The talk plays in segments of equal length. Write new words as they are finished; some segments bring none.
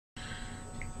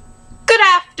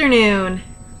afternoon.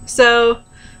 So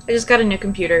I just got a new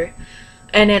computer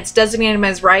and it's designated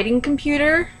as writing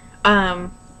computer,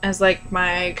 as like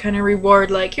my kind of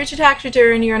reward, like here's your tax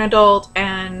return, you're an adult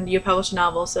and you published a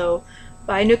novel, so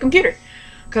buy a new computer.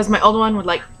 Because my old one would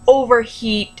like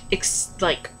overheat,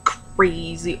 like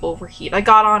crazy overheat. I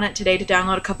got on it today to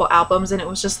download a couple albums and it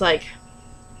was just like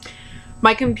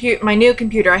my new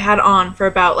computer I had on for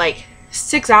about like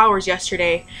 6 hours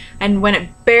yesterday, and when it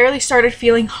barely started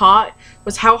feeling hot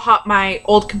was how hot my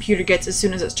old computer gets as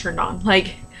soon as it's turned on.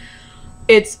 Like,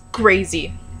 it's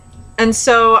crazy. And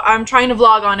so I'm trying to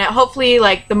vlog on it. Hopefully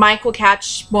like the mic will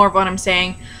catch more of what I'm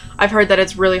saying. I've heard that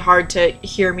it's really hard to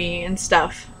hear me and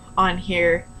stuff on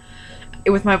here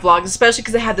with my vlogs, especially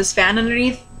because I had this fan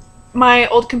underneath my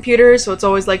old computer, so it's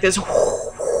always like this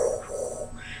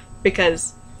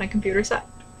because my computer sucked.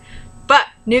 But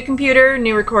new computer,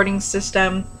 new recording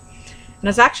system, and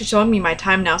it's actually showing me my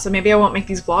time now, so maybe I won't make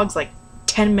these vlogs like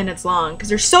 10 minutes long because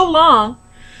they're so long.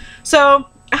 So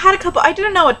I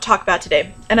didn't know what to talk about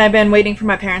today, and I've been waiting for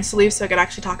my parents to leave so I could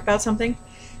actually talk about something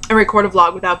and record a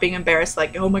vlog without being embarrassed,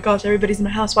 like, oh my gosh, everybody's in my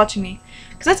house watching me,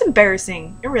 because that's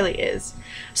embarrassing. It really is.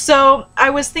 So I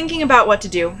was thinking about what to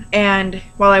do, and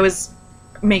while I was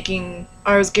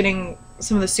getting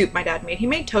some of the soup my dad made. He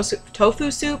made tofu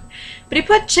soup, but he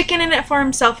put chicken in it for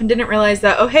himself and didn't realize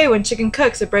that, oh hey, when chicken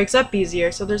cooks it breaks up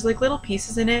easier, so there's like little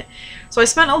pieces in it. So I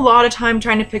spent a lot of time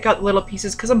trying to pick out the little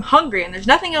pieces because I'm hungry and there's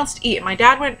nothing else to eat, and my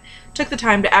dad took the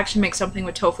time to actually make something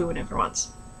with tofu in it for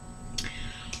once.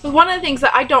 But one of the things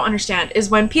that I don't understand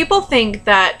is when people think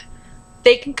that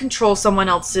they can control someone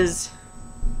else's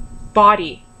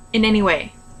body in any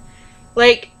way.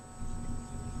 Like,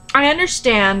 I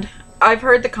understand, I've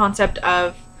heard the concept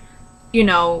of, you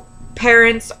know,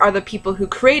 parents are the people who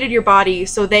created your body,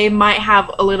 so they might have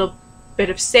a little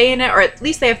bit of say in it, or at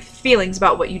least they have feelings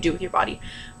about what you do with your body,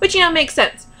 which, you know, makes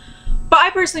sense. But I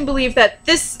personally believe that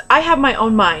I have my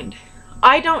own mind.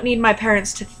 I don't need my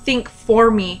parents to think for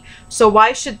me, so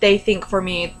why should they think for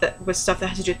me with stuff that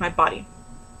has to do with my body?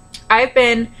 I've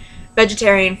been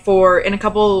vegetarian in a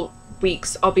couple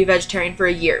weeks, I'll be vegetarian for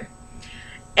a year.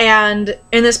 And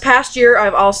in this past year,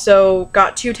 I've also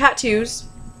got 2 tattoos,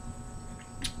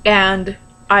 and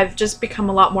I've just become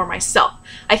a lot more myself.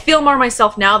 I feel more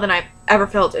myself now than I've ever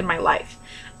felt in my life.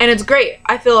 And it's great.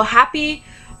 I feel happy.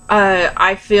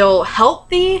 I feel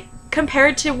healthy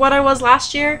compared to what I was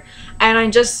last year. And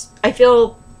I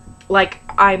feel like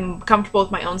I'm comfortable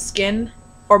with my own skin,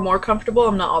 or more comfortable.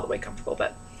 I'm not all the way comfortable,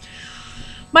 but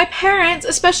my parents,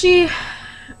 especially,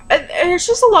 there's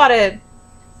just a lot of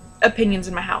opinions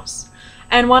in my house,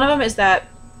 and one of them is that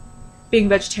being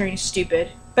vegetarian is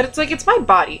stupid, but it's like, it's my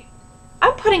body.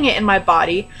 I'm putting it in my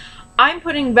body. I'm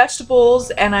putting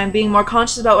vegetables, and I'm being more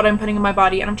conscious about what I'm putting in my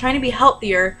body, and I'm trying to be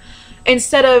healthier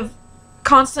instead of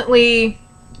constantly,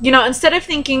 you know, instead of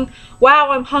thinking,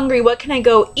 wow, I'm hungry, what can I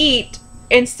go eat,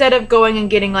 instead of going and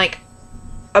getting like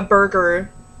a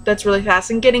burger that's really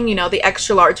fast and getting, you know, the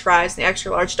extra large fries, the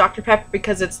extra large Dr. Pepper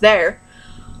because it's there.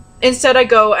 Instead I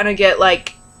go and I get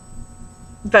like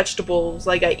vegetables,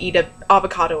 like I eat an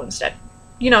avocado instead.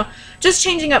 You know, just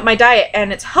changing up my diet,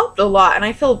 and it's helped a lot, and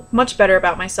I feel much better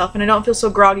about myself, and I don't feel so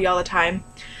groggy all the time.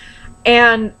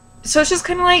 And so it's just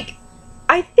kind of like,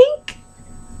 I think,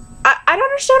 I don't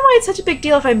understand why it's such a big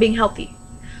deal if I'm being healthy.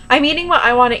 I'm eating what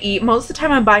I want to eat. Most of the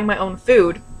time I'm buying my own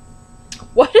food.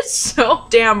 What is so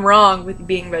damn wrong with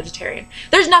being vegetarian?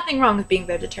 There's nothing wrong with being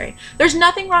vegetarian. There's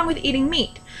nothing wrong with eating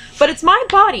meat. But it's my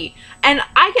body, and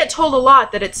I get told a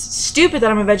lot that it's stupid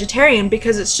that I'm a vegetarian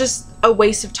because it's just a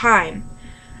waste of time.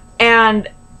 And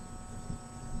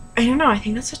I don't know, I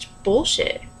think that's such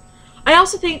bullshit. I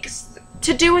also think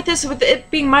to do with this, with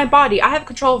it being my body, I have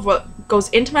control of what goes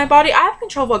into my body. I have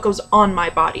control of what goes on my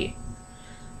body.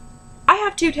 I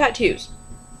have 2 tattoos.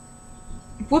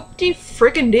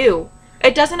 Whoop-de-frickin-do.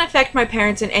 It doesn't affect my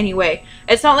parents in any way.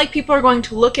 It's not like people are going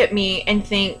to look at me and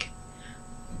think,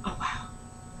 oh wow,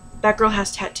 that girl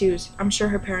has tattoos. I'm sure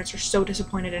her parents are so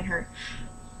disappointed in her.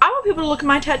 I want people to look at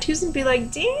my tattoos and be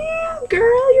like, damn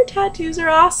girl, your tattoos are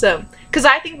awesome. Because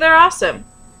I think they're awesome.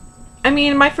 I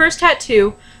mean, my first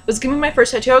tattoo was giving me my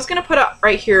first tattoo. I was going to put it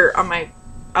right here on my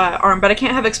arm, but I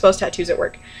can't have exposed tattoos at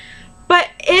work. But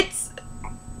it's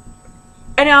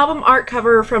an album art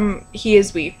cover from He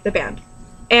Is We, the band.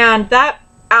 And that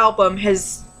album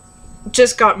has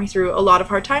just got me through a lot of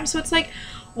hard times. So it's like,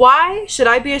 why should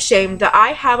I be ashamed that I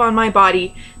have on my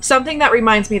body something that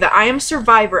reminds me that I am a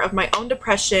survivor of my own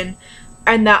depression,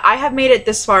 and that I have made it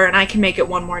this far and I can make it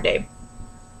one more day?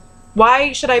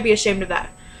 Why should I be ashamed of that?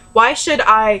 Why should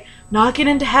I not get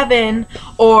into heaven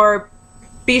or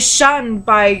be shunned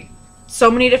by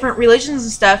so many different religions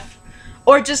and stuff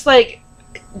Or just like,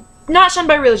 not shunned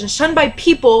by religion, shunned by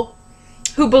people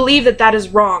who believe that that is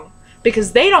wrong.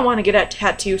 Because they don't want to get a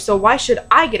tattoo, so why should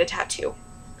I get a tattoo?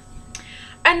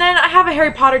 And then I have a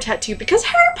Harry Potter tattoo because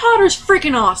Harry Potter's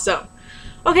freaking awesome.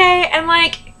 Okay, and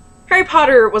like, Harry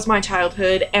Potter was my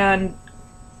childhood, and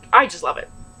I just love it.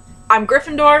 I'm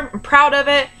Gryffindor, I'm proud of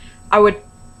it. I would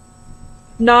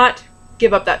not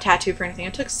give up that tattoo for anything.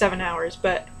 It took 7 hours,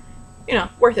 but, you know,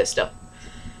 worth it still.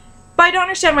 But I don't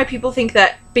understand why people think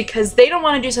that because they don't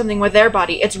want to do something with their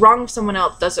body, it's wrong if someone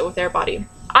else does it with their body.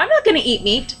 I'm not going to eat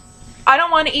meat. I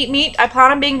don't want to eat meat. I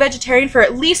plan on being vegetarian for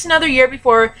at least another year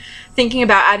before thinking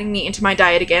about adding meat into my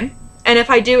diet again. And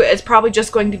if I do, it's probably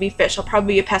just going to be fish. I'll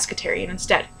probably be a pescatarian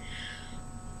instead.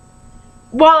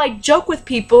 While I joke with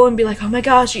people and be like, oh my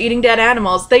gosh, you're eating dead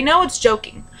animals, they know it's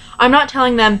joking. I'm not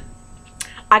telling them,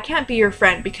 I can't be your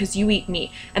friend because you eat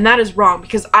meat. And that is wrong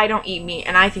because I don't eat meat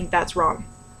and I think that's wrong.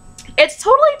 It's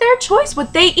totally their choice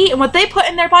what they eat and what they put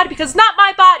in their body because it's not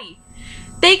my body.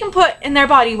 They can put in their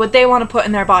body what they want to put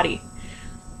in their body.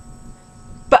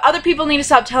 But other people need to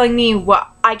stop telling me what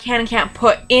I can and can't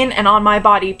put in and on my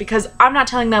body because I'm not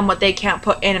telling them what they can't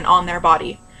put in and on their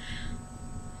body.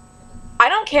 I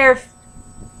don't care if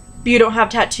you don't have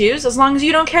tattoos as long as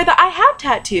you don't care that I have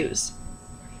tattoos.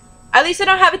 At least I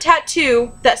don't have a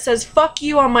tattoo that says fuck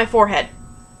you on my forehead.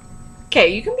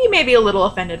 Okay, you can be maybe a little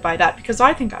offended by that because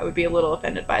I think I would be a little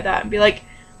offended by that and be like,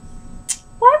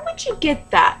 why would you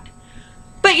get that?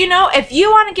 But you know, if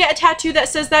you want to get a tattoo that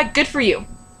says that, good for you.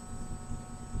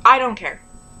 I don't care.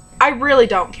 I really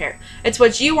don't care. It's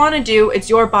what you want to do. It's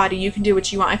your body. You can do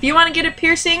what you want. If you want to get a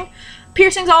piercing,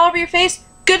 piercings all over your face,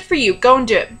 good for you. Go and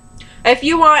do it. If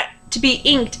you want to be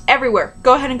inked everywhere,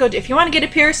 go ahead and go do it. If you want to get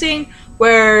a piercing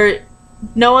where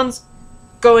no one's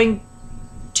going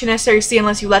to necessarily see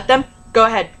unless you let them, go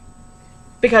ahead.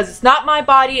 Because it's not my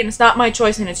body and it's not my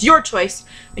choice and it's your choice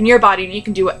and your body and you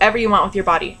can do whatever you want with your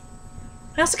body.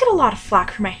 I also get a lot of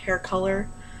flack for my hair color.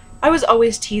 I was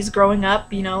always teased growing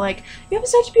up, you know, like, you have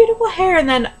such beautiful hair, and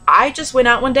then I just went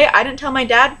out one day, I didn't tell my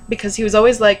dad, because he was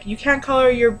always like, you can't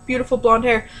color your beautiful blonde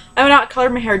hair. I went out and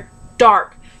colored my hair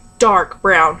dark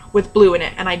brown with blue in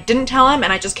it, and I didn't tell him,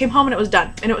 and I just came home and it was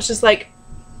done. And it was just like,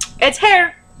 it's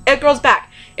hair, it grows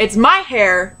back. It's my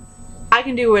hair, I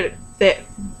can do it, I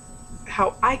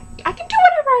can do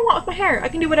whatever I want with my hair. I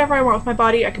can do whatever I want with my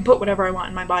body, I can put whatever I want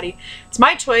in my body. It's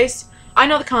my choice, I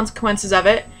know the consequences of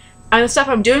it. And the stuff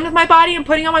I'm doing with my body and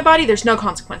putting on my body, there's no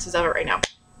consequences of it right now.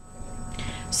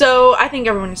 So I think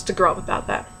everyone needs to grow up about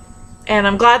that. And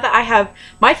I'm glad that I have,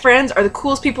 my friends are the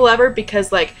coolest people ever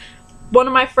because like one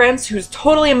of my friends who's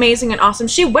totally amazing and awesome,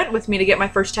 she went with me to get my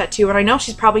first tattoo and I know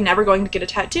she's probably never going to get a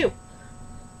tattoo.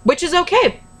 Which is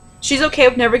okay. She's okay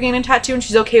with never getting a tattoo and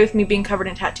she's okay with me being covered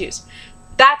in tattoos.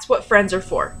 That's what friends are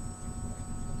for.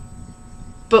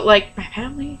 But like my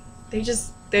family, they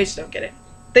just don't get it.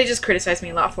 They just criticize me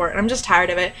a lot for it, and I'm just tired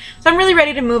of it. So I'm really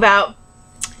ready to move out,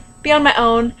 be on my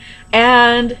own,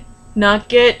 and not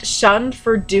get shunned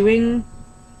for doing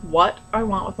what I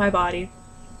want with my body.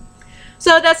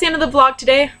 So that's the end of the vlog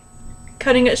today.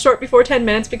 Cutting it short before 10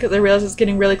 minutes because I realize it's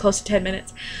getting really close to 10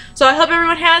 minutes. So I hope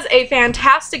everyone has a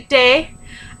fantastic day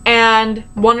and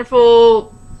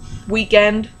wonderful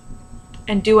weekend,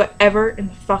 and do whatever in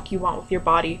the fuck you want with your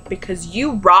body because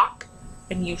you rock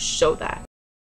and you show that.